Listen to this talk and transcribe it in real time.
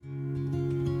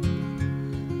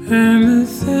and the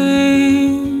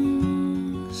things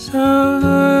of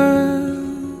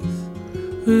earth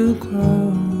will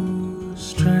grow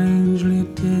strangely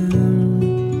dim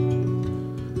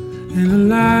in the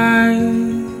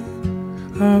light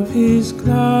of His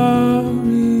glory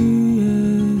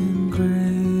and grace.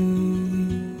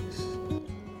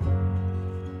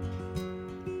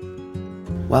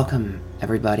 Welcome,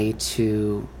 everybody,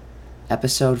 to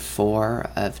Episode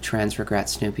 4 of Transregret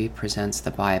Snoopy Presents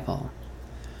the Bible.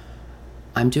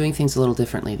 I'm doing things a little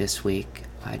differently this week.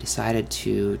 I decided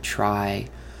to try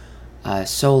a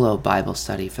solo Bible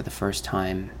study for the first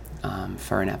time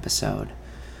for an episode.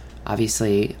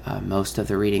 Obviously, most of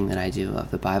the reading that I do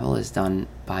of the Bible is done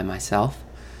by myself,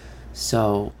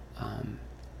 so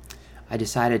I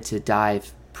decided to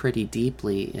dive pretty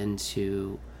deeply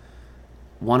into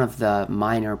one of the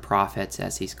minor prophets,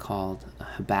 as he's called,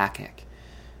 Habakkuk.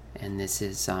 And this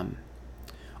is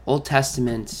Old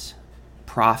Testament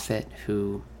prophet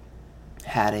who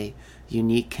had a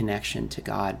unique connection to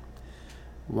God,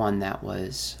 one that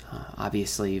was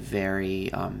obviously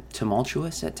very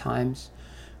tumultuous at times,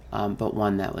 but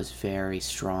one that was very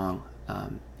strong,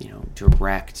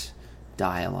 direct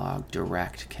dialogue,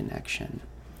 direct connection.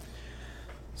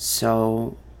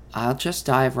 So I'll just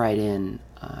dive right in.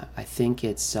 I think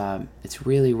it's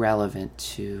really relevant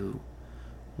to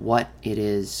what it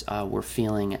is we're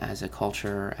feeling as a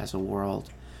culture, as a world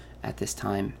at this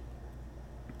time,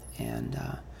 and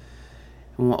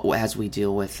as we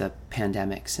deal with the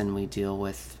pandemics and we deal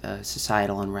with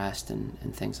societal unrest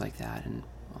and things like that. And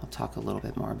I'll talk a little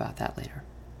bit more about that later.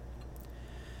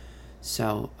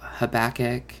 So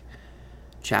Habakkuk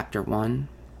chapter 1,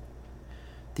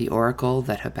 the oracle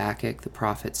that Habakkuk the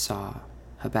prophet saw,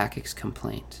 Habakkuk's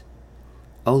complaint.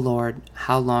 O Lord,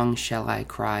 how long shall I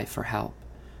cry for help,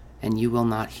 and you will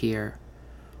not hear,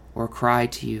 or cry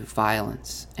to you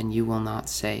violence, and you will not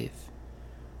save?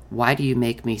 Why do you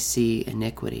make me see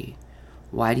iniquity?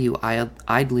 Why do you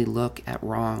idly look at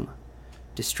wrong?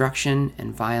 Destruction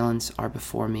and violence are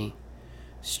before me.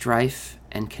 Strife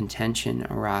and contention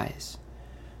arise.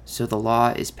 So the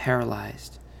law is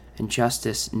paralyzed, and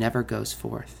justice never goes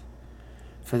forth.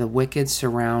 For the wicked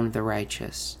surround the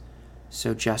righteous,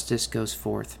 so justice goes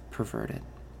forth perverted.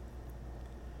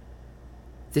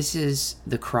 This is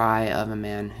the cry of a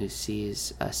man who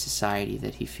sees a society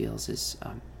that he feels is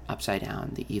upside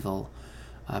down. The evil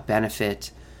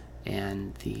benefit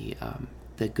and the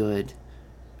good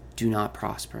do not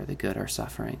prosper. The good are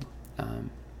suffering.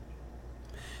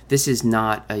 This is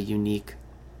not a unique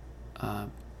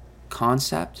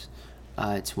concept.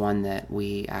 It's one that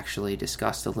we actually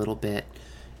discussed a little bit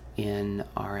in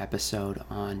our episode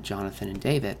on Jonathan and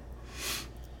David,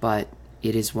 but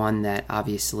it is one that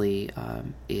obviously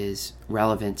is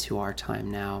relevant to our time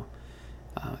now,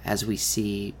 as we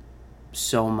see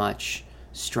so much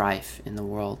strife in the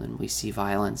world, and we see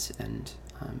violence, and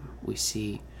we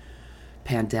see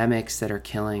pandemics that are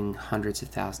killing hundreds of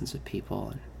thousands of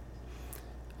people.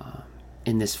 And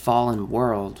in this fallen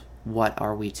world, what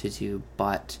are we to do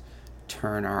but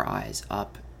turn our eyes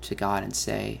up to God and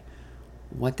say,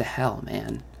 what the hell,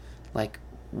 man? Like,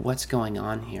 what's going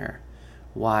on here?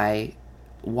 Why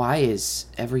is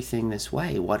everything this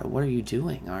way? What are you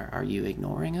doing? Are you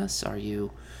ignoring us? Are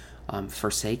you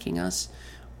forsaking us?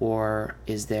 Or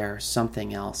is there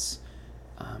something else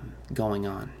going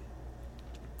on?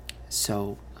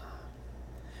 So,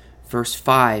 verse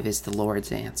 5 is the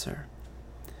Lord's answer.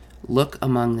 Look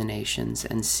among the nations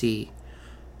and see.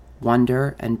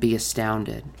 Wonder and be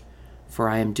astounded. For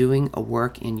I am doing a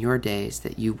work in your days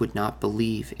that you would not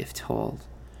believe if told.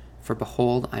 For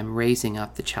behold, I am raising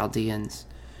up the Chaldeans,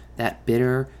 that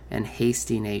bitter and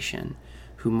hasty nation,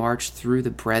 who march through the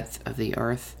breadth of the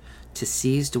earth to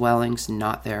seize dwellings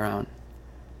not their own.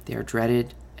 They are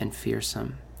dreaded and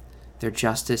fearsome. Their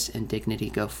justice and dignity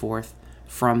go forth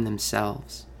from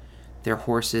themselves. Their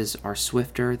horses are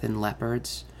swifter than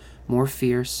leopards, more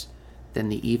fierce than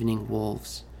the evening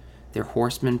wolves. Their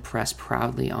horsemen press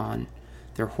proudly on.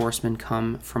 Their horsemen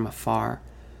come from afar.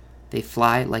 They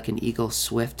fly like an eagle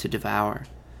swift to devour.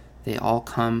 They all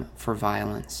come for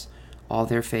violence, all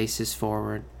their faces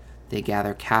forward. They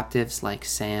gather captives like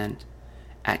sand.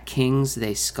 At kings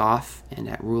they scoff, and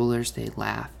at rulers they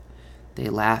laugh. They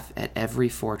laugh at every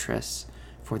fortress,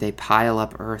 for they pile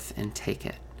up earth and take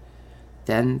it.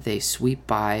 Then they sweep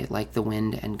by like the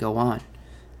wind and go on,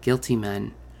 guilty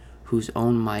men whose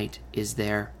own might is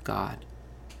their God.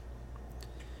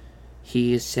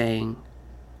 He is saying,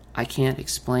 I can't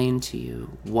explain to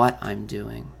you what I'm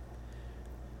doing,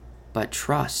 but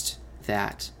trust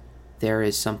that there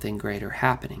is something greater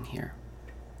happening here.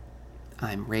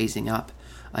 I'm raising up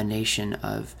a nation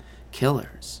of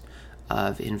killers,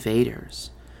 of invaders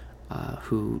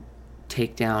who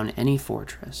take down any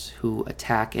fortress, who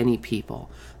attack any people.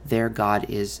 Their God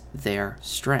is their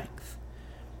strength.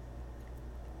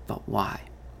 But why?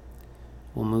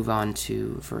 We'll move on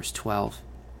to verse 12.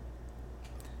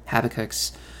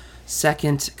 Habakkuk's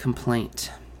second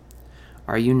complaint.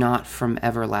 Are you not from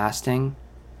everlasting?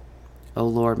 O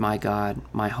Lord my God,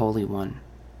 my Holy One,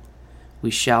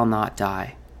 we shall not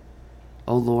die.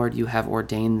 O Lord, you have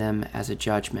ordained them as a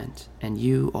judgment, and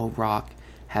you, O Rock,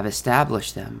 have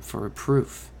established them for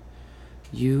reproof.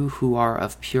 You who are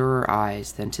of purer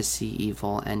eyes than to see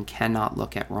evil and cannot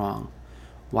look at wrong,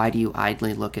 why do you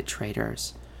idly look at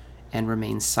traitors and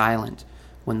remain silent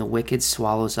when the wicked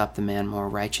swallows up the man more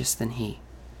righteous than he?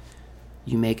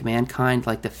 You make mankind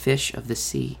like the fish of the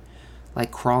sea,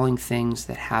 like crawling things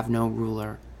that have no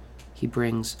ruler. He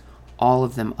brings all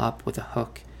of them up with a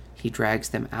hook. He drags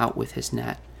them out with his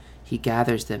net. He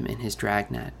gathers them in his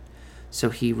dragnet. So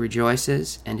he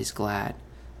rejoices and is glad.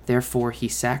 Therefore he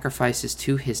sacrifices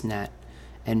to his net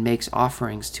and makes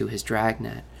offerings to his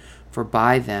dragnet. For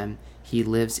by them he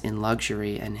lives in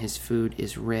luxury and his food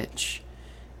is rich.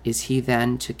 Is he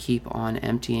then to keep on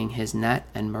emptying his net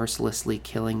and mercilessly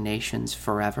killing nations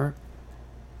forever?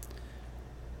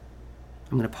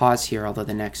 I'm going to pause here, although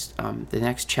the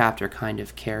next chapter kind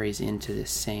of carries into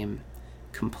this same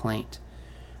complaint.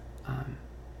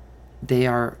 They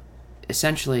are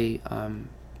essentially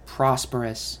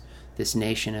prosperous, this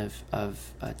nation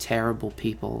of terrible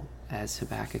people, as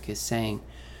Habakkuk is saying.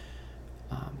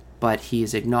 But he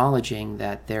is acknowledging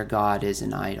that their God is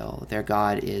an idol. Their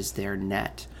God is their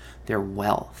net, their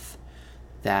wealth.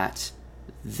 That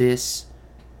this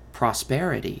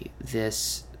prosperity,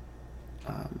 this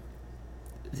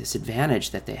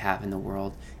advantage that they have in the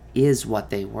world is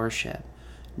what they worship.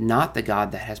 Not the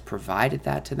God that has provided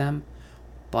that to them,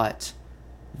 but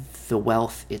the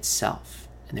wealth itself.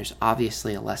 And there's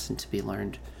obviously a lesson to be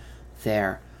learned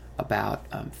there about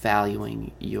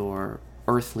valuing your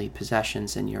earthly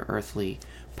possessions and your earthly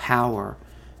power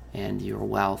and your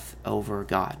wealth over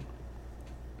God.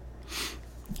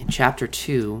 In chapter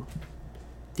 2,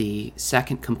 the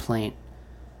second complaint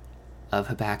of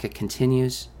Habakkuk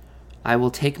continues. I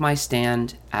will take my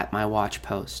stand at my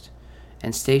watchpost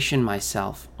and station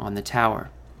myself on the tower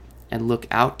and look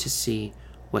out to see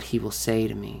what he will say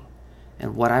to me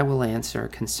and what I will answer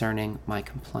concerning my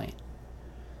complaint.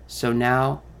 So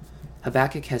now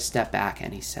Habakkuk has stepped back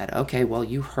and he said, okay, well,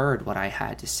 you heard what I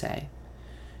had to say.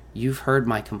 You've heard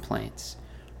my complaints.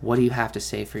 What do you have to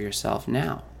say for yourself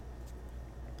now?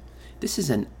 This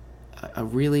is a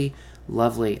really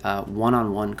lovely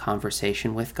one-on-one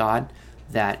conversation with God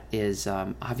that is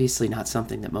obviously not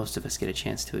something that most of us get a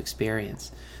chance to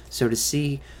experience. So to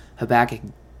see Habakkuk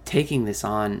taking this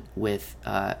on with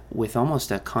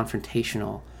almost a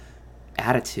confrontational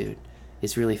attitude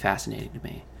is really fascinating to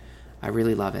me. I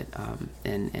really love it.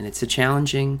 And it's a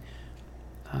challenging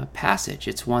passage.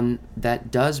 It's one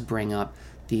that does bring up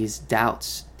these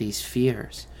doubts, these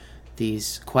fears,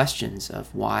 these questions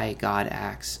of why God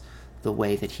acts the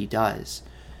way that he does.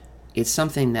 It's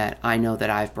something that I know that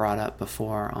I've brought up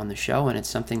before on the show, and it's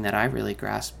something that I really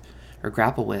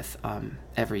grapple with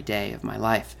every day of my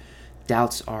life.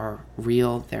 Doubts are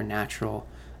real, they're natural.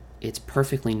 It's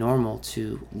perfectly normal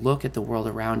to look at the world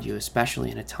around you,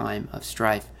 especially in a time of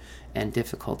strife and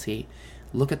difficulty.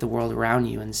 Look at the world around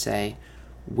you and say,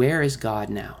 where is God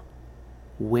now?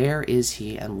 Where is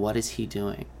he and what is he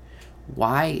doing?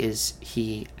 Why is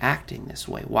he acting this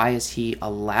way? Why is he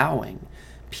allowing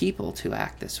people to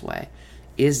act this way?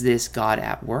 Is this God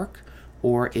at work,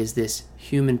 or is this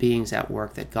human beings at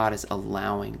work that God is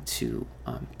allowing to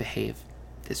behave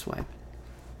this way?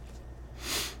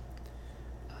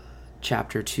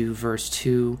 Chapter 2, verse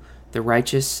 2, the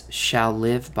righteous shall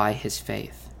live by his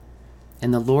faith.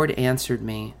 And the Lord answered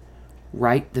me,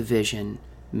 write the vision,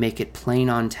 make it plain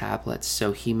on tablets,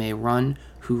 so he may run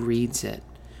who reads it.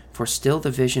 For still the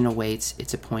vision awaits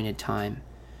its appointed time.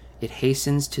 It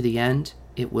hastens to the end,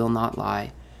 it will not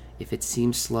lie. If it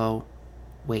seems slow,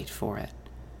 wait for it.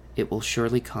 It will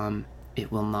surely come,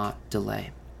 it will not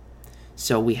delay.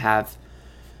 So we have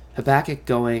Habakkuk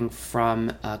going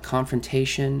from a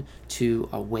confrontation to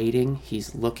a waiting.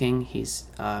 He's looking, he's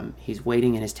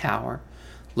waiting in his tower,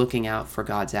 looking out for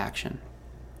God's action.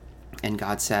 And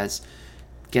God says,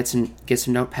 get some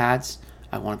notepads.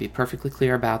 I want to be perfectly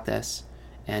clear about this,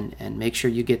 and make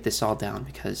sure you get this all down,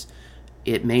 because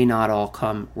it may not all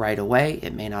come right away.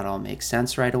 It may not all make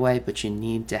sense right away, but you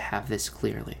need to have this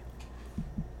clearly.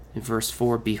 In verse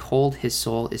 4, behold, his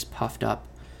soul is puffed up.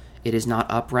 It is not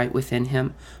upright within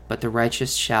him, but the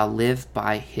righteous shall live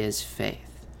by his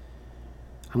faith.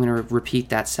 I'm going to repeat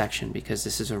that section because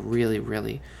this is a really,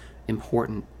 really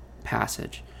important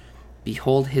passage.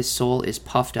 Behold, his soul is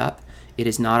puffed up, it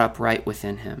is not upright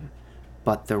within him,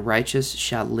 but the righteous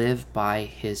shall live by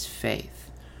his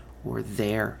faith, or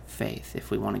their faith,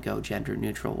 if we want to go gender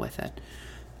neutral with it.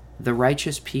 The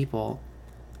righteous people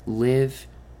live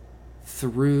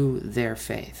through their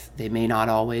faith. They may not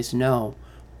always know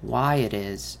why it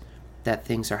is that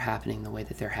things are happening the way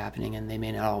that they're happening, and they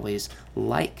may not always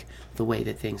like the way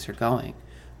that things are going,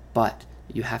 but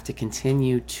you have to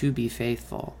continue to be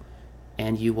faithful,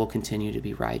 and you will continue to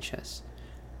be righteous.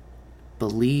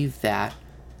 Believe that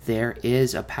there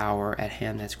is a power at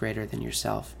hand that's greater than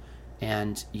yourself,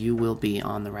 and you will be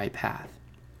on the right path.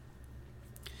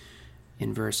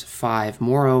 In verse 5,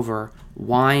 moreover,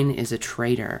 wine is a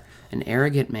traitor, an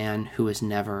arrogant man who is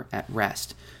never at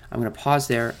rest. I'm going to pause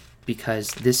there because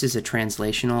this is a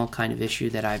translational kind of issue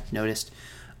that I've noticed.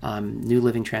 New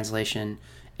Living Translation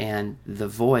and The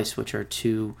Voice, which are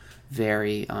two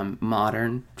very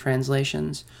modern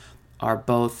translations, are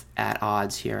both at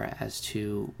odds here as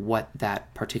to what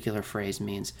that particular phrase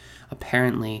means.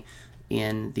 Apparently,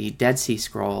 in the Dead Sea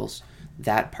Scrolls,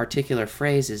 that particular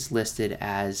phrase is listed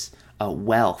as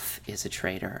wealth is a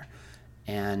traitor.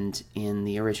 And in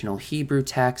the original Hebrew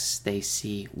text, they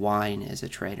see wine as a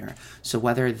traitor. So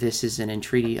whether this is an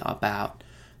entreaty about,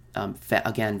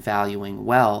 again, valuing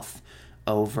wealth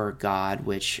over God,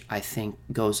 which I think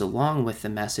goes along with the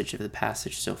message of the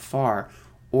passage so far,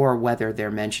 or whether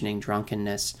they're mentioning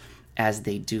drunkenness as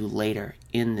they do later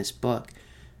in this book,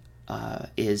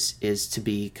 is to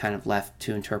be kind of left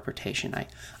to interpretation.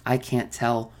 I can't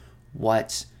tell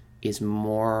what is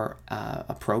more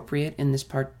appropriate in this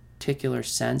particular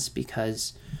sense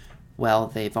because, well,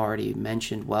 they've already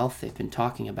mentioned wealth. They've been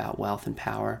talking about wealth and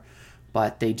power,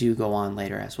 but they do go on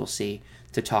later, as we'll see,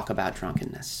 to talk about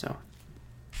drunkenness. So,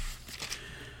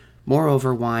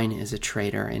 moreover, wine is a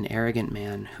traitor, an arrogant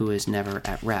man who is never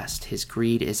at rest. His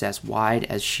greed is as wide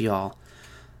as Sheol.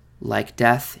 Like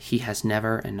death, he has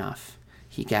never enough.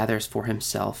 He gathers for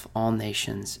himself all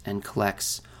nations and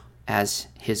collects as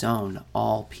his own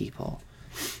all people.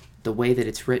 The way that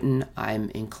it's written, I'm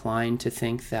inclined to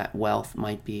think that wealth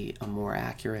might be a more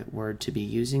accurate word to be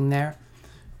using there,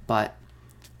 but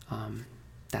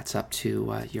that's up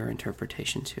to your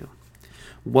interpretation too.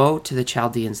 Woe to the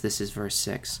Chaldeans, this is verse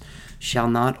 6. Shall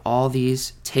not all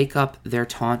these take up their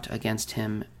taunt against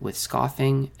him with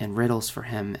scoffing and riddles for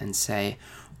him, and say,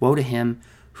 woe to him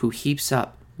who heaps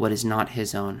up what is not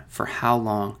his own, for how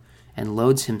long, and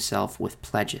loads himself with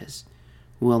pledges?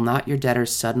 Will not your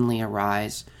debtors suddenly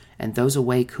arise, and those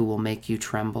awake who will make you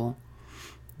tremble?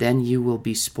 Then you will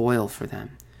be spoil for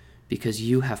them, because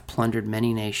you have plundered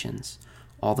many nations.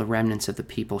 All the remnants of the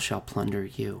people shall plunder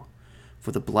you.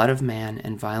 For the blood of man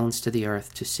and violence to the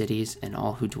earth, to cities and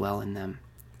all who dwell in them.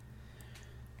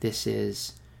 This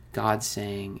is God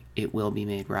saying it will be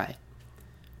made right.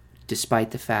 Despite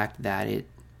the fact that it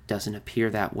doesn't appear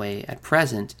that way at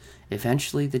present,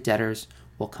 eventually the debtors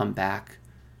will come back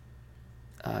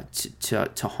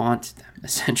to haunt them,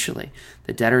 essentially.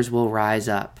 The debtors will rise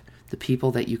up. The people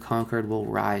that you conquered will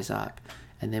rise up,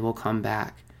 and they will come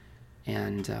back.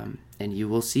 And you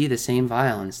will see the same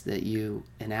violence that you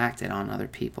enacted on other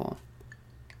people.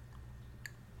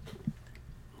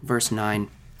 Verse 9,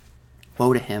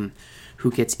 woe to him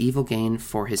who gets evil gain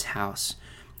for his house,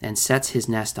 and sets his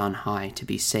nest on high to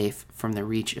be safe from the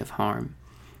reach of harm.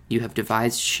 You have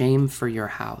devised shame for your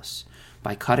house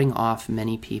by cutting off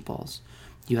many peoples.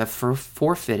 You have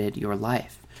forfeited your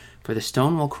life, for the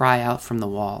stone will cry out from the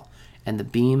wall, and the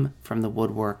beam from the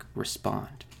woodwork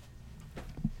respond.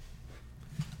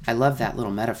 I love that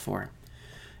little metaphor,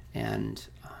 and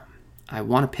I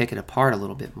want to pick it apart a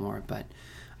little bit more, but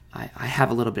I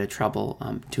have a little bit of trouble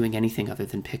doing anything other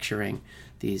than picturing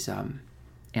these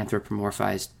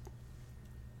anthropomorphized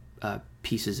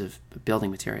pieces of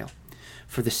building material.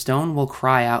 For the stone will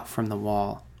cry out from the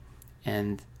wall,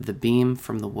 and the beam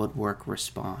from the woodwork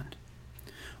respond.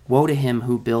 Woe to him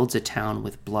who builds a town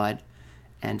with blood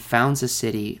and founds a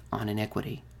city on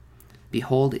iniquity.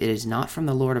 Behold, it is not from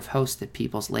the Lord of hosts that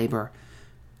peoples labor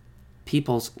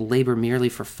merely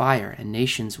for fire, and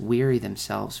nations weary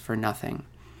themselves for nothing.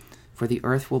 For the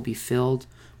earth will be filled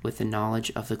with the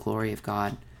knowledge of the glory of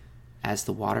God, as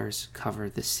the waters cover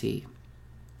the sea.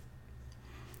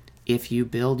 If you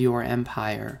build your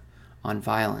empire on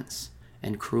violence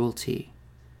and cruelty,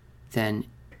 then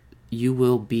you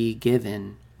will be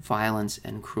given violence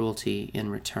and cruelty in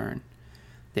return.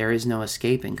 There is no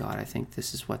escaping God. I think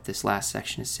this is what this last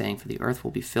section is saying. For the earth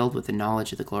will be filled with the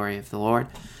knowledge of the glory of the Lord,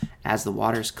 as the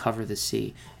waters cover the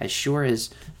sea. As sure as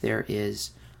there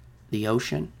is the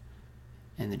ocean,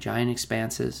 and the giant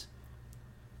expanses,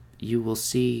 you will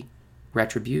see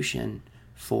retribution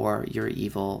for your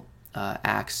evil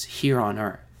acts here on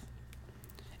earth.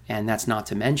 And that's not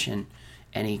to mention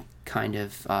any kind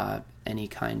of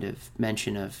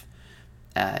mention of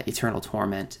eternal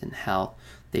torment in hell.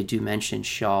 They do mention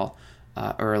Sheol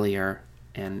earlier,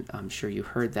 and I'm sure you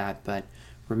heard that, but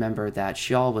remember that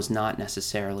Sheol was not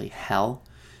necessarily hell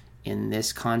in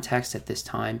this context at this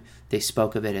time. They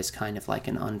spoke of it as kind of like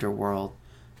an underworld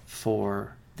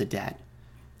for the dead,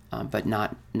 but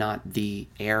not the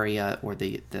area or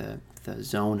the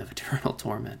zone of eternal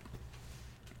torment.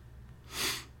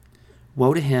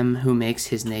 Woe to him who makes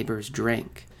his neighbors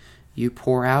drink. You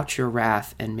pour out your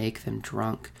wrath and make them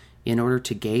drunk, in order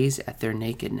to gaze at their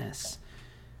nakedness.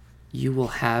 You will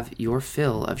have your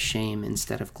fill of shame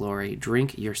instead of glory.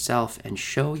 Drink yourself and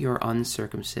show your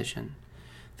uncircumcision.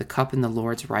 The cup in the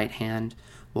Lord's right hand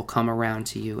will come around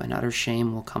to you, and utter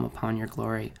shame will come upon your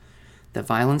glory. The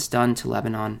violence done to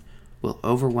Lebanon will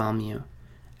overwhelm you,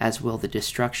 as will the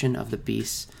destruction of the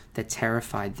beasts that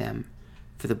terrified them,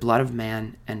 for the blood of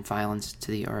man and violence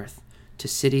to the earth, to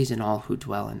cities and all who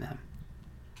dwell in them.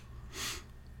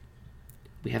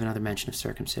 We have another mention of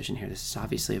circumcision here. This is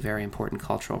obviously a very important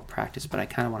cultural practice, but I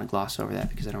kind of want to gloss over that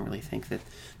because I don't really think that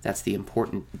that's the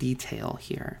important detail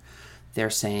here. They're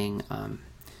saying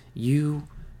you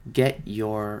get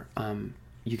your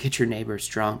neighbors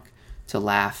drunk to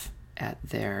laugh at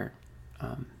their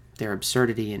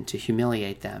absurdity and to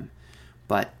humiliate them,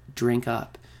 but drink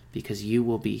up because you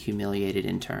will be humiliated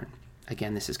in turn.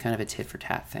 Again, this is kind of a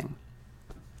tit-for-tat thing.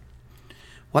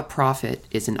 What profit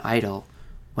is an idol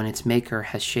when its maker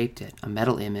has shaped it, a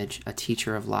metal image, a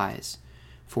teacher of lies?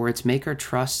 For its maker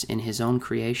trusts in his own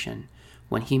creation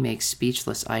when he makes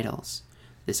speechless idols.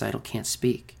 This idol can't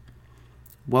speak.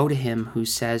 Woe to him who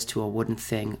says to a wooden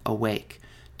thing, awake,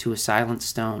 to a silent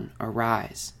stone,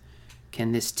 arise.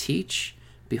 Can this teach?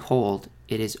 Behold,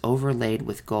 it is overlaid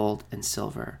with gold and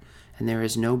silver, and there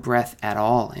is no breath at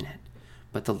all in it.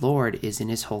 But the Lord is in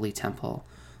his holy temple.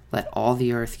 Let all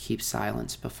the earth keep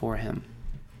silence before him.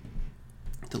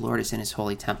 The Lord is in his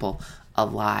holy temple,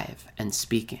 alive and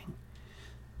speaking.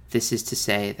 This is to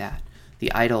say that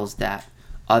the idols that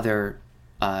other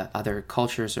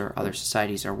cultures or other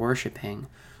societies are worshiping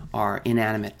are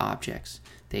inanimate objects.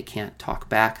 They can't talk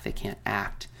back, they can't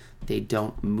act, they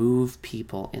don't move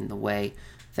people in the way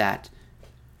that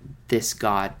this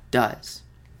God does.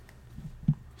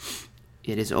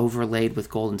 It is overlaid with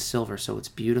gold and silver, so it's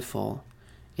beautiful,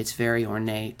 it's very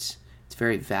ornate, it's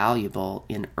very valuable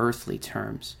in earthly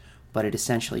terms, but it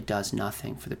essentially does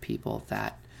nothing for the people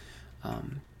that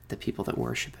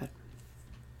worship it.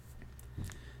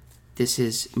 This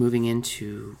is moving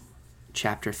into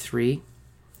chapter 3,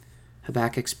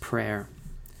 Habakkuk's prayer.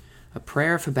 A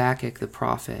prayer of Habakkuk the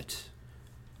prophet,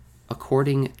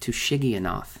 according to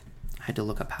Shigionoth. I had to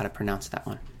look up how to pronounce that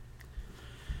one.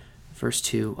 Verse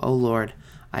 2, O Lord,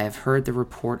 I have heard the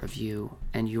report of you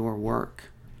and your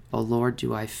work. O Lord,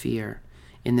 do I fear.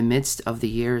 In the midst of the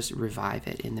years, revive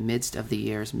it. In the midst of the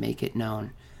years, make it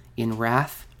known. In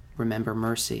wrath, remember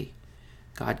mercy.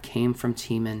 God came from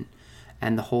Teman,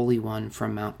 and the Holy One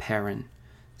from Mount Paran,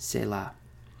 Selah.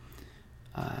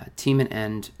 Teman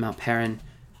and Mount Paran,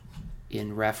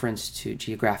 in reference to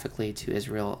geographically to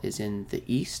Israel, is in the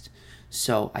east.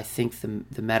 So I think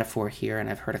the metaphor here, and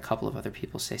I've heard a couple of other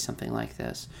people say something like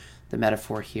this, the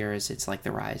metaphor here is it's like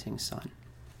the rising sun.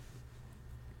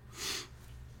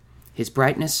 His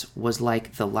brightness was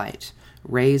like the light.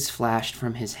 Rays flashed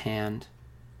from his hand,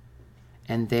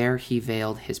 and there he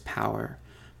veiled his power.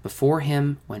 Before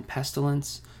him went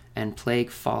pestilence, and plague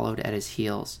followed at his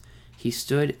heels. He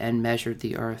stood and measured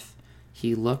the earth.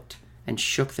 He looked and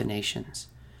shook the nations.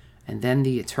 And then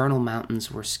the eternal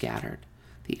mountains were scattered.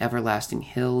 The everlasting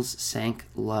hills sank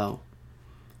low.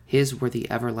 His were the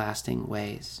everlasting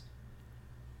ways.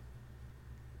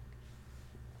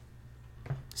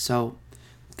 So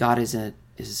God is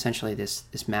essentially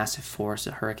this massive force,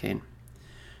 a hurricane,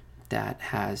 that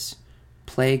has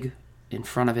plague in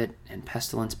front of it and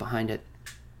pestilence behind it.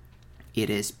 It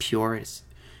is pure,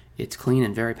 it's clean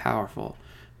and very powerful,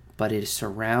 but it is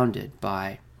surrounded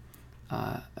by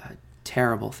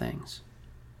terrible things.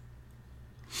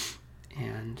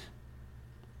 And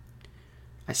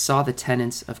I saw the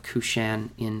tenants of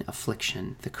Cushan in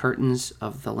affliction. The curtains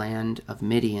of the land of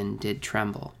Midian did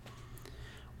tremble.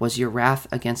 Was your wrath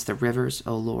against the rivers,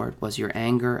 O Lord? Was your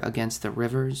anger against the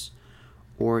rivers,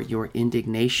 or your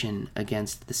indignation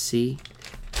against the sea?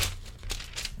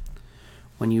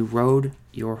 When you rode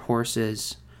your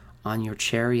horses on your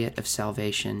chariot of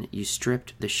salvation, you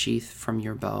stripped the sheath from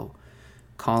your bow.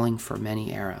 calling for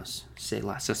many arrows.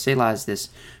 Selah. So Selah is this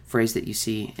phrase that you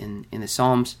see in the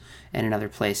Psalms and in other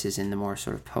places in the more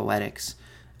sort of poetics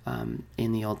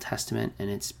in the Old Testament,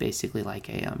 and it's basically like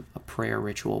a prayer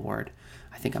ritual word.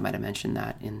 I think I might have mentioned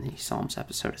that in the Psalms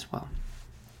episode as well.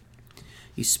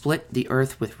 You split the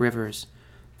earth with rivers.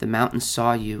 The mountains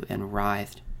saw you and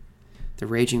writhed. The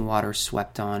raging waters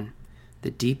swept on.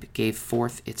 The deep gave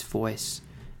forth its voice.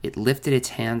 It lifted its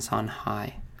hands on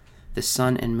high. The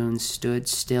sun and moon stood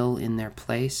still in their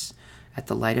place at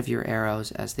the light of your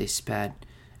arrows as they sped,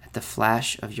 at the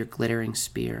flash of your glittering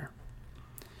spear.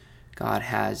 God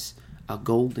has a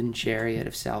golden chariot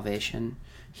of salvation.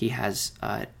 He has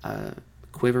a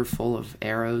quiver full of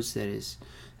arrows that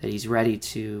he's ready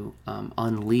to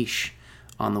unleash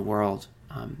on the world.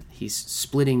 He's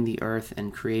splitting the earth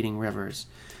and creating rivers.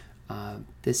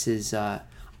 This is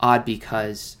odd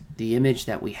because the image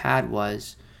that we had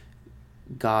was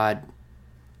God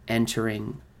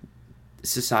entering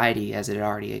society as it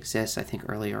already exists. I think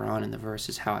earlier on in the verse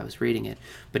is how I was reading it.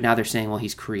 But now they're saying, well,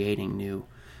 he's creating new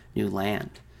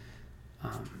land.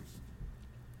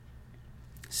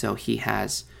 So he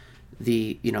has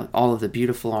all of the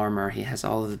beautiful armor. He has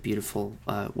all of the beautiful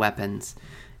weapons,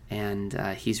 and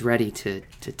he's ready to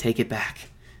take it back.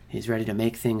 He's ready to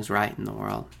make things right in the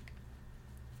world.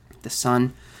 The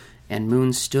sun and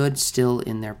moon stood still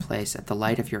in their place at the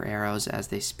light of your arrows as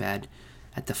they sped.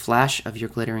 At the flash of your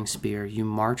glittering spear, you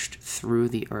marched through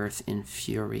the earth in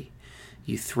fury.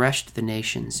 You threshed the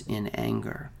nations in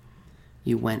anger.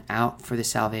 You went out for the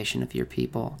salvation of your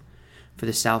people, for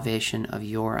the salvation of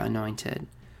your anointed.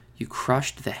 You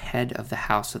crushed the head of the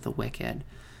house of the wicked,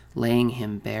 laying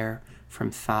him bare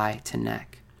from thigh to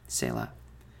neck. Selah.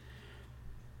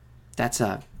 That's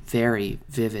a very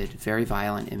vivid, very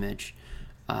violent image.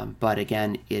 But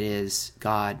again, it is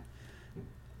God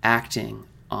acting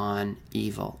on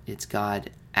evil. It's God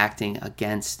acting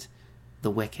against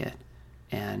the wicked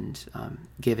and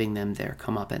giving them their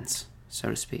comeuppance,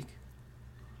 so to speak.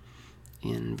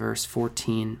 In verse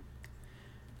 14,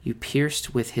 you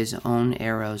pierced with his own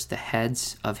arrows the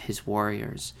heads of his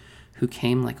warriors, who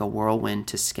came like a whirlwind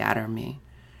to scatter me,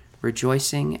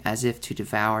 rejoicing as if to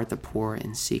devour the poor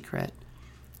in secret.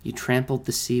 You trampled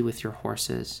the sea with your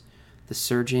horses, the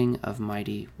surging of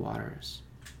mighty waters.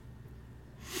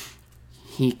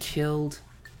 He killed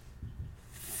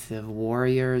the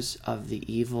warriors of the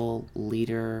evil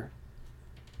leader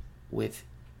with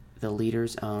the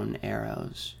leader's own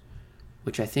arrows,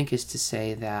 which I think is to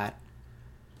say that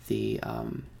the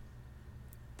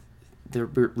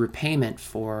repayment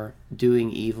for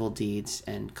doing evil deeds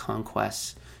and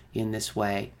conquests in this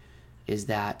way is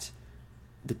that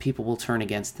the people will turn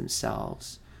against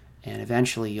themselves, and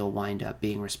eventually you'll wind up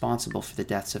being responsible for the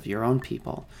deaths of your own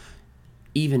people,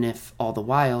 even if all the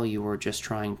while you were just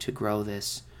trying to grow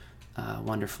this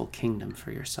wonderful kingdom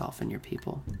for yourself and your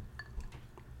people.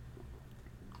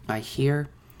 I hear,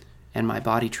 and my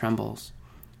body trembles.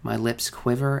 My lips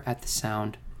quiver at the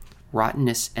sound.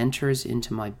 Rottenness enters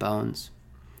into my bones.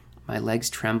 My legs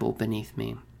tremble beneath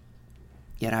me.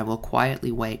 Yet I will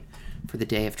quietly wait for the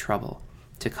day of trouble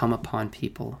to come upon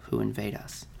people who invade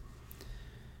us.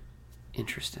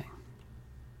 Interesting.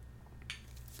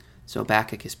 So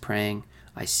Habakkuk is praying,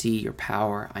 I see your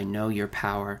power. I know your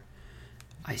power.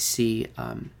 I see,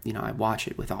 I watch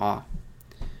it with awe.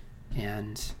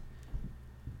 And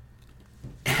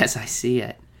as I see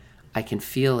it, I can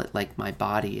feel it like my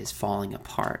body is falling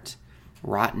apart.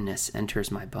 Rottenness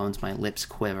enters my bones. My lips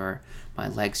quiver. My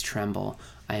legs tremble.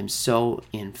 I am so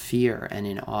in fear and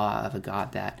in awe of a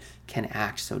God that can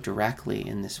act so directly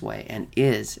in this way and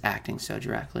is acting so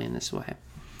directly in this way.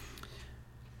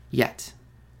 Yet,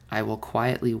 I will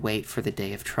quietly wait for the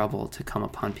day of trouble to come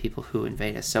upon people who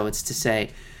invade us. So it's to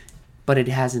say, but it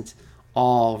hasn't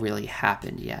all really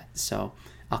happened yet. So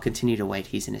I'll continue to wait.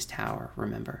 He's in his tower,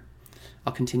 remember.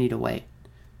 I'll continue to wait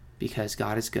because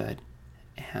God is good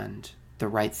and the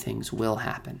right things will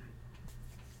happen.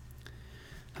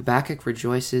 Habakkuk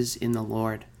rejoices in the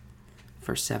Lord.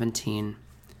 Verse 17,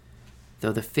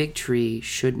 though the fig tree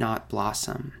should not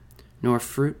blossom, nor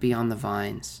fruit be on the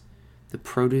vines, the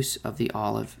produce of the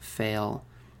olive fail,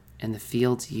 and the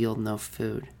fields yield no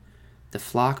food, the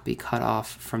flock be cut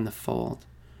off from the fold,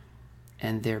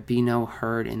 and there be no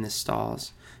herd in the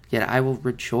stalls, yet I will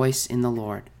rejoice in the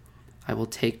Lord. I will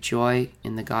take joy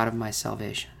in the God of my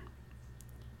salvation.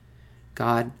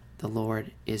 God, the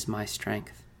Lord, is my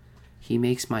strength. He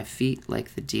makes my feet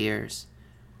like the deer's.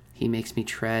 He makes me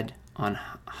tread on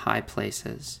high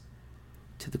places.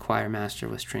 To the choir master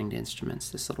with stringed instruments.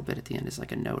 This little bit at the end is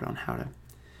like a note on how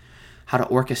to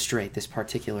orchestrate this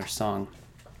particular song.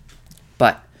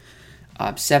 But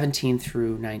 17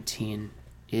 through 19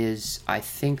 is, I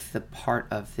think, the part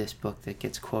of this book that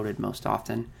gets quoted most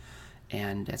often,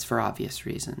 and it's for obvious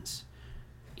reasons.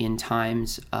 In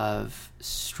times of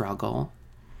struggle,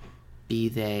 be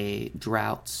they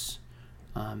droughts,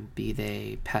 be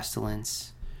they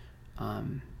pestilence,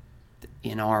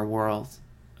 in our world,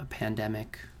 a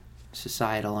pandemic,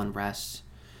 societal unrest,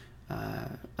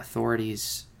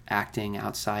 authorities acting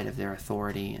outside of their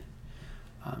authority,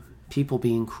 people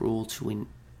being cruel to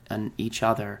each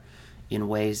other in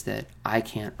ways that I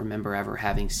can't remember ever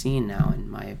having seen now in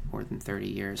my more than 30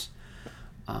 years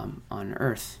on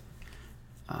earth.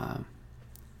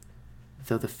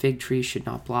 Though the fig tree should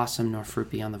not blossom nor fruit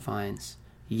be on the vines,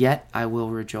 yet I will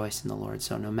rejoice in the Lord.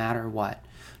 So no matter what,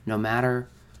 no matter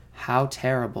how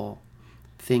terrible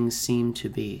things seem to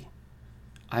be,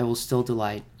 I will still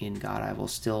delight in God. I will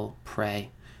still pray.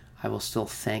 I will still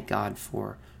thank God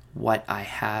for what I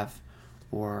have,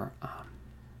 or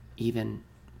even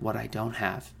what I don't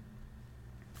have.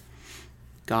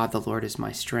 God, the Lord, is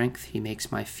my strength. He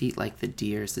makes my feet like the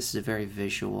deer's. This is a very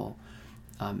visual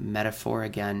metaphor.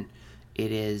 Again,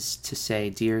 it is to say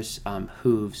deer's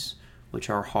hooves, which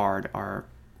are hard, are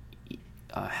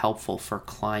helpful for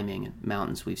climbing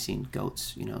mountains. We've seen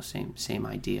goats, same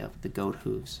idea, the goat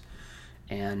hooves.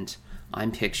 And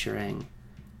I'm picturing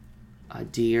a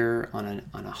deer on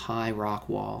a high rock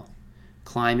wall,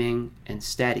 climbing and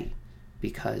steady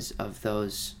because of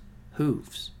those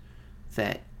hooves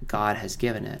that God has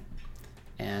given it.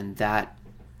 And that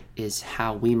is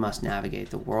how we must navigate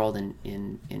the world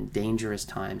in dangerous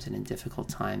times and in difficult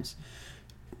times,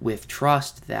 with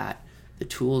trust that the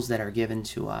tools that are given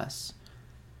to us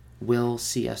will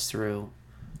see us through.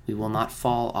 We will not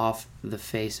fall off the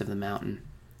face of the mountain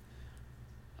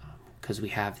because we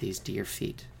have these deer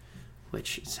feet,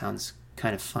 which sounds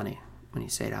kind of funny when you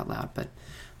say it out loud, but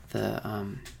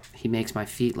he makes my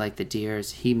feet like the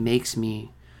deer's. He makes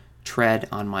me tread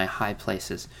on my high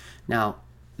places. Now,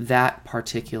 that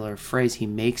particular phrase, he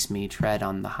makes me tread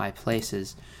on the high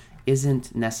places,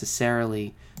 isn't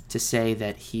necessarily to say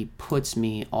that he puts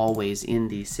me always in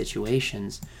these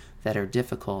situations that are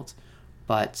difficult,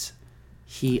 but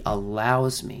he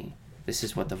allows me. This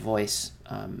is what the voice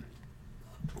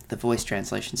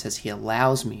translation says. He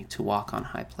allows me to walk on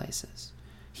high places.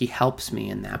 He helps me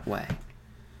in that way.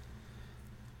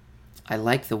 I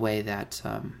like the way that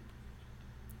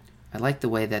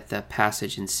the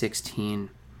passage in 16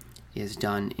 is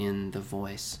done in the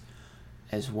voice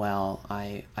as well.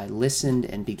 I listened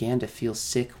and began to feel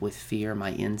sick with fear.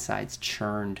 My insides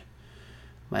churned.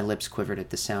 My lips quivered at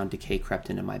the sound. Decay crept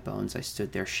into my bones. I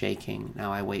stood there shaking.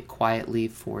 Now I wait quietly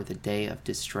for the day of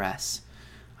distress.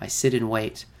 I sit and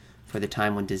wait for the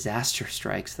time when disaster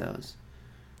strikes those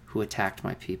who attacked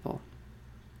my people.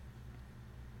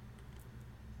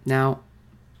 Now,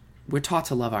 we're taught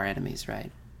to love our enemies,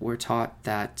 right? We're taught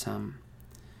that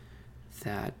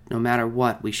that no matter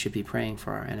what, we should be praying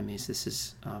for our enemies. This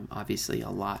is obviously a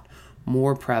lot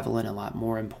more prevalent, a lot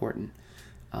more important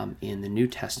in the New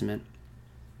Testament.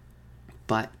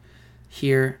 But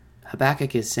here,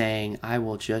 Habakkuk is saying, I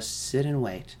will just sit and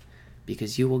wait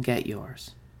because you will get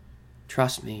yours.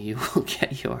 Trust me, you will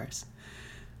get yours.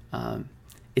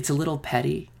 It's a little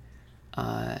petty,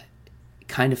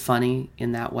 kind of funny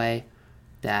in that way,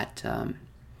 that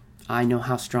I know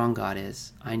how strong God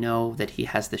is. I know that he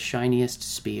has the shiniest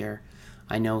spear.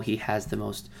 I know he has the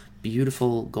most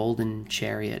beautiful golden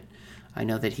chariot. I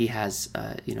know that he has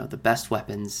the best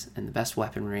weapons and the best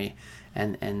weaponry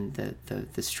and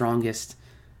the strongest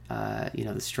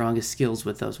the strongest skills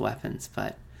with those weapons.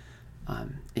 But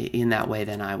in that way,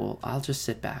 then I'll just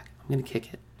sit back. I'm going to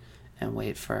kick it and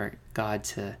wait for God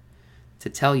to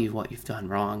tell you what you've done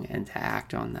wrong and to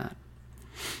act on that.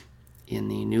 In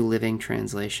the New Living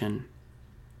Translation,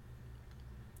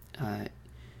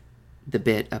 the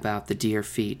bit about the deer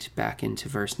feet, back into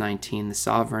verse 19, the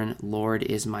sovereign Lord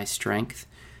is my strength.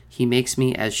 He makes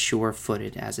me as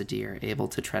sure-footed as a deer, able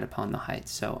to tread upon the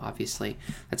heights. So obviously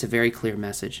that's a very clear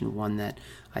message, and one that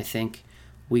I think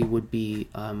we would be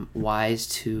wise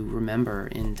to remember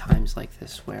in times like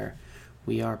this, where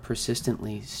we are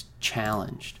persistently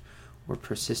challenged or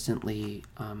persistently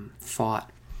fought.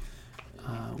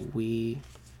 We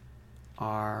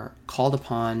are called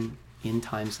upon in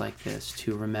times like this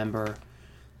to remember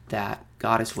that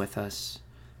God is with us,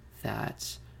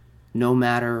 that no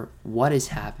matter what is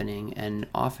happening, and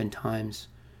oftentimes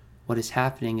what is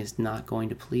happening is not going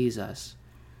to please us,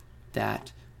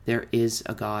 that there is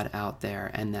a God out there,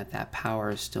 and that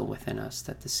power is still within us,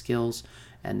 that the skills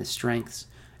and the strengths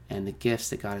and the gifts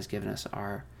that God has given us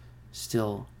are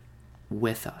still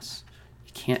with us.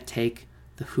 You can't take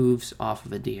the hooves off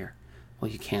of a deer.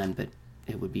 Well, you can, but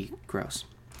it would be gross.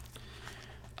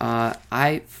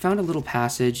 I found a little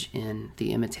passage in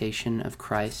The Imitation of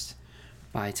Christ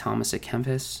by Thomas à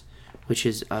Kempis, which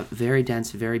is very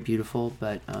dense, very beautiful,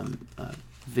 but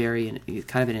very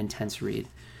kind of an intense read.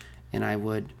 And I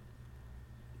would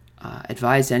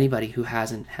advise anybody who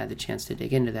hasn't had the chance to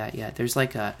dig into that yet. There's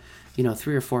like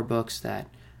 3 or 4 books that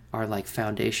are like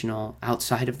foundational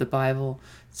outside of the Bible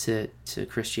to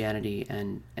Christianity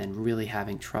and really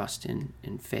having trust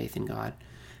in faith in God.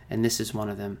 And this is one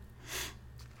of them.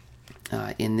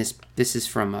 This is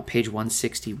from page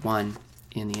 161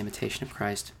 in The Imitation of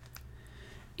Christ.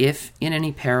 If in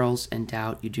any perils and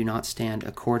doubt you do not stand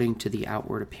according to the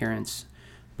outward appearance,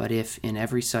 but if in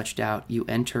every such doubt you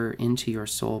enter into your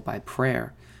soul by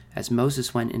prayer, as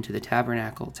Moses went into the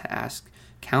tabernacle to ask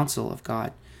counsel of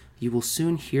God, you will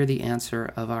soon hear the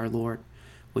answer of our Lord,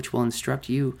 which will instruct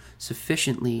you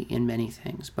sufficiently in many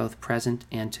things, both present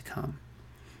and to come.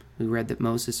 We read that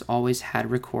Moses always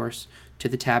had recourse to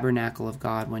the tabernacle of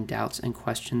God when doubts and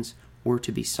questions were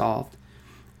to be solved,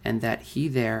 and that he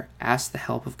there asked the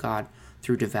help of God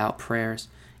through devout prayers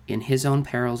in his own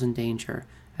perils and danger,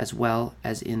 as well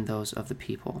as in those of the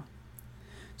people.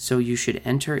 So you should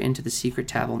enter into the secret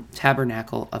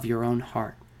tabernacle of your own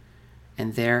heart,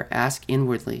 and there ask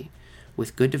inwardly,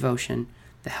 with good devotion,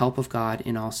 the help of God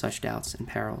in all such doubts and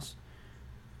perils.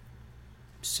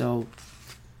 So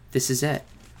this is it.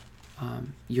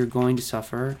 You're going to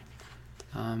suffer.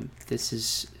 This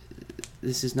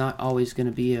is not always going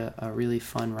to be a really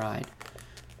fun ride.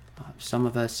 Some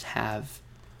of us have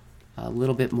a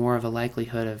little bit more of a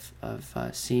likelihood of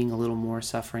seeing a little more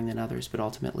suffering than others, but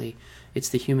ultimately it's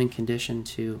the human condition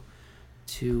to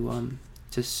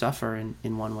suffer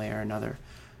in one way or another.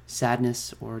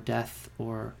 Sadness or death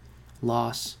or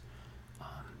loss,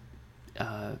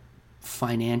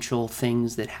 financial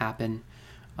things that happen,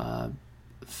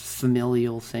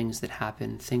 familial things that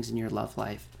happen, things in your love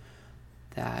life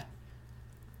that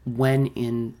when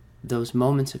in those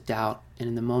moments of doubt and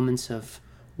in the moments of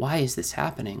why is this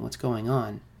happening, what's going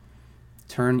on,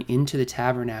 turn into the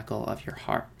tabernacle of your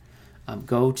heart.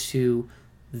 Go to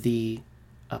the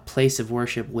place of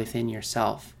worship within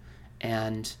yourself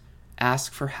and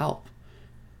ask for help.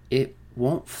 It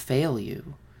won't fail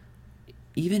you,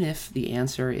 even if the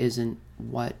answer isn't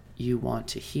what you want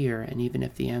to hear, and even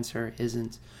if the answer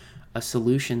isn't a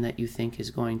solution that you think is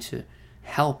going to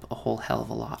help a whole hell of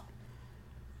a lot.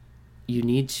 You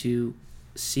need to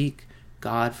seek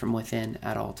God from within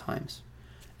at all times,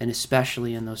 and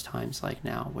especially in those times like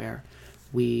now where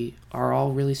we are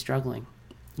all really struggling.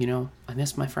 I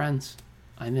miss my friends.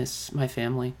 I miss my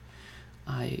family.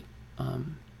 I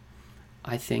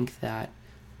think that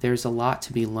there's a lot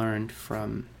to be learned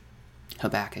from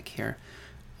Habakkuk here.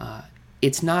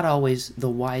 It's not always the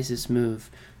wisest move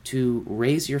to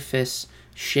raise your fists,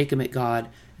 shake them at God,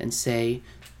 and say,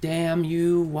 "Damn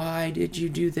you, why did you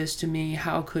do this to me?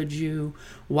 How could you?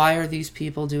 Why are these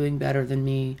people doing better than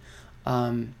me?"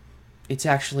 It's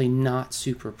actually not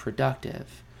super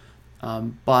productive.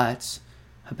 But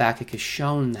Habakkuk has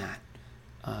shown that.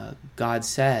 God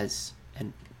says,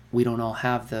 and we don't all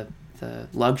have the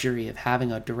luxury of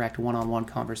having a direct one-on-one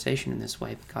conversation in this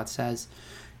way, but God says,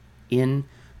 in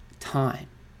time,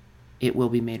 it will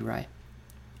be made right.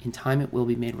 In time, it will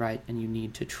be made right, and you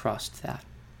need to trust that.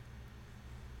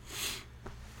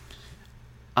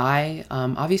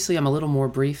 Obviously, I'm a little more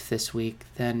brief this week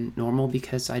than normal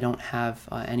because I don't have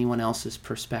anyone else's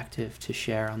perspective to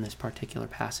share on this particular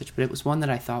passage, but it was one that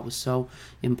I thought was so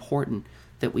important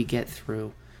that we get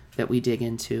through, that we dig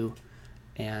into,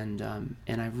 and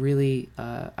I really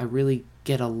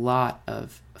get a lot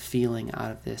of feeling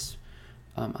out of this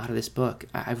book.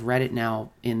 I've read it now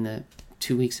in the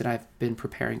 2 weeks that I've been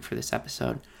preparing for this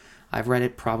episode. I've read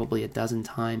it probably a dozen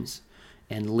times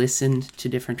and listened to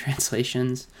different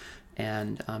translations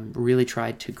and really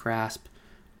tried to grasp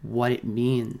what it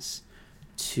means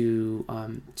to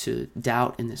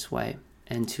doubt in this way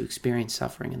and to experience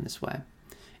suffering in this way.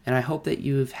 And I hope that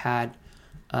you've had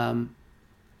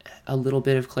a little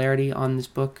bit of clarity on this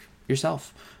book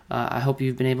yourself. I hope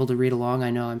you've been able to read along.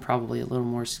 I know I'm probably a little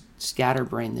more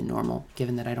scatterbrained than normal,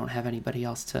 given that I don't have anybody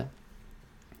else to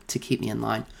keep me in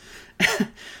line.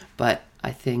 But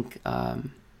I think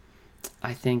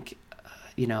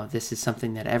this is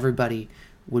something that everybody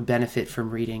would benefit from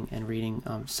reading and reading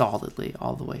solidly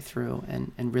all the way through,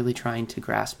 and really trying to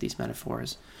grasp these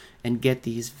metaphors and get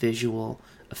these visual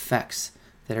effects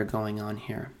that are going on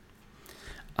here.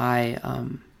 I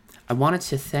wanted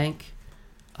to thank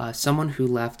someone who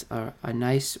left a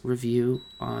nice review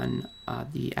on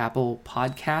the Apple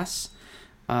Podcasts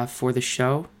for the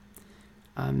show.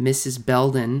 Mrs.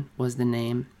 Belden was the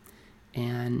name,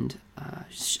 and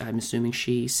I'm assuming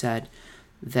she said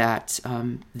that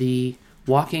the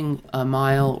walking a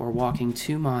mile or walking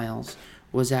 2 miles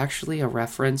was actually a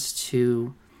reference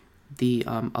to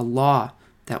a law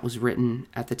that was written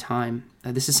at the time.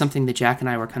 This is something that Jack and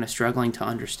I were kind of struggling to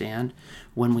understand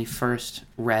when we first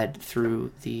read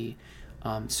through the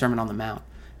Sermon on the Mount.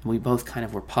 And we both kind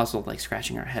of were puzzled, like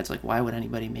scratching our heads, like, why would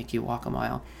anybody make you walk a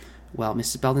mile? Well,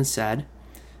 Mrs. Belden said,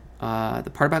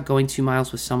 the part about going 2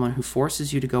 miles with someone who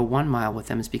forces you to go 1 mile with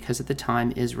them is because at the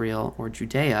time Israel, or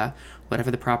Judea,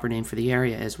 whatever the proper name for the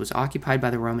area is, was occupied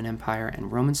by the Roman Empire,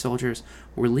 and Roman soldiers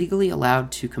were legally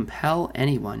allowed to compel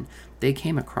anyone they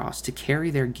came across to carry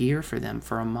their gear for them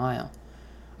for a mile.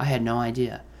 I had no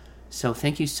idea. So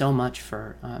thank you so much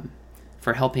for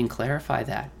helping clarify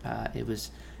that. It was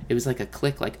like a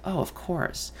click, like, oh, of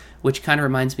course, which kind of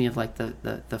reminds me of like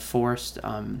the forced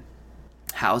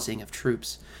housing of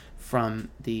troops from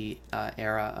the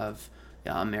era of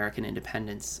American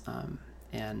independence,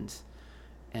 and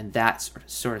that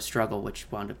sort of struggle, which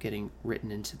wound up getting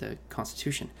written into the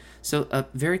Constitution. So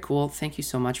very cool. Thank you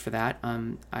so much for that.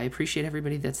 I appreciate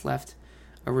everybody that's left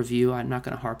a review. I'm not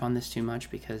going to harp on this too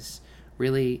much because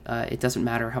really it doesn't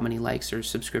matter how many likes or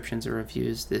subscriptions or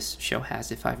reviews this show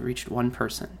has. If I've reached one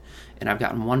person and I've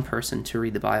gotten one person to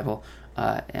read the Bible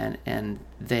and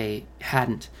they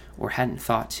hadn't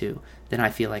thought to, then I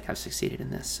feel like I've succeeded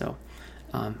in this. So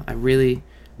I really,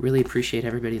 really appreciate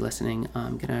everybody listening.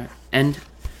 I'm going to end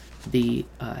the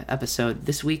episode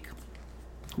this week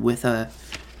with a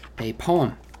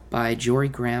poem by Jory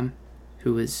Graham,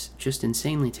 who is just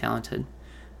insanely talented,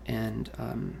 and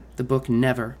the book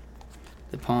Never.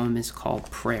 The poem is called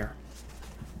Prayer.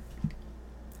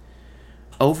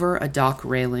 Over a dock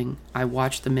railing, I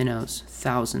watch the minnows,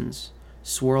 thousands,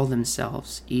 swirl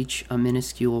themselves, each a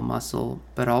minuscule muscle,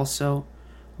 but also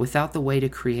without the way to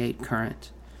create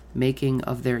current, making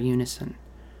of their unison,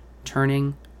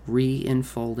 turning,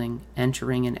 re-enfolding,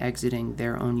 entering and exiting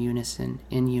their own unison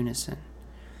in unison,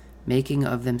 making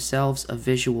of themselves a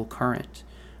visual current,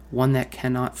 one that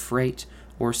cannot freight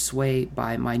or sway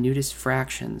by minutest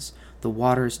fractions the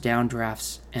water's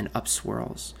downdrafts and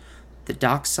upswirls, the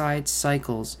dockside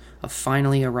cycles of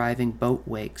finally arriving boat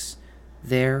wakes,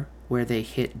 there where they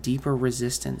hit deeper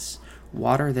resistance,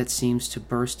 water that seems to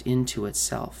burst into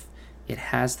itself. It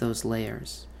has those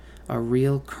layers, a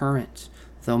real current,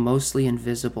 though mostly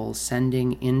invisible,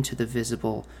 sending into the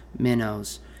visible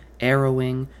minnows,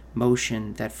 arrowing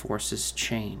motion that forces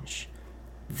change.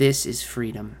 This is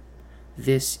freedom.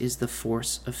 This is the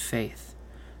force of faith.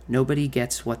 Nobody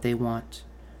gets what they want.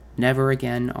 Never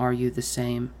again are you the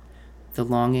same. The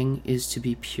longing is to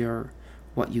be pure.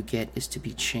 What you get is to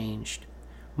be changed.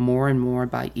 More and more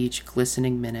by each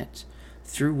glistening minute,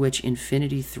 through which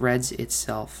infinity threads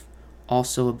itself.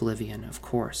 Also oblivion, of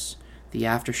course, the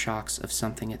aftershocks of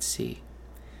something at sea.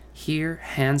 Here,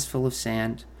 hands full of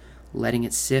sand, letting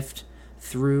it sift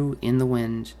through in the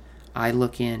wind, I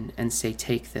look in and say,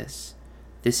 take this.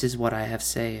 This is what I have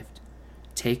saved.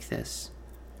 Take this.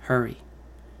 Hurry.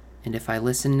 And if I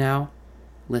listen now,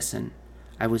 listen.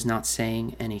 I was not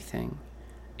saying anything.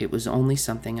 It was only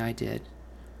something I did.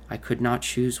 I could not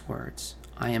choose words.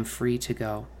 I am free to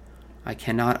go. I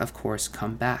cannot, of course,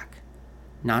 come back.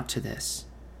 Not to this.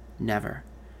 Never.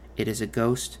 It is a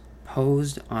ghost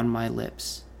posed on my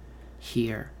lips.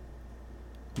 Here.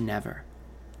 Never.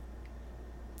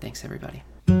 Thanks, everybody.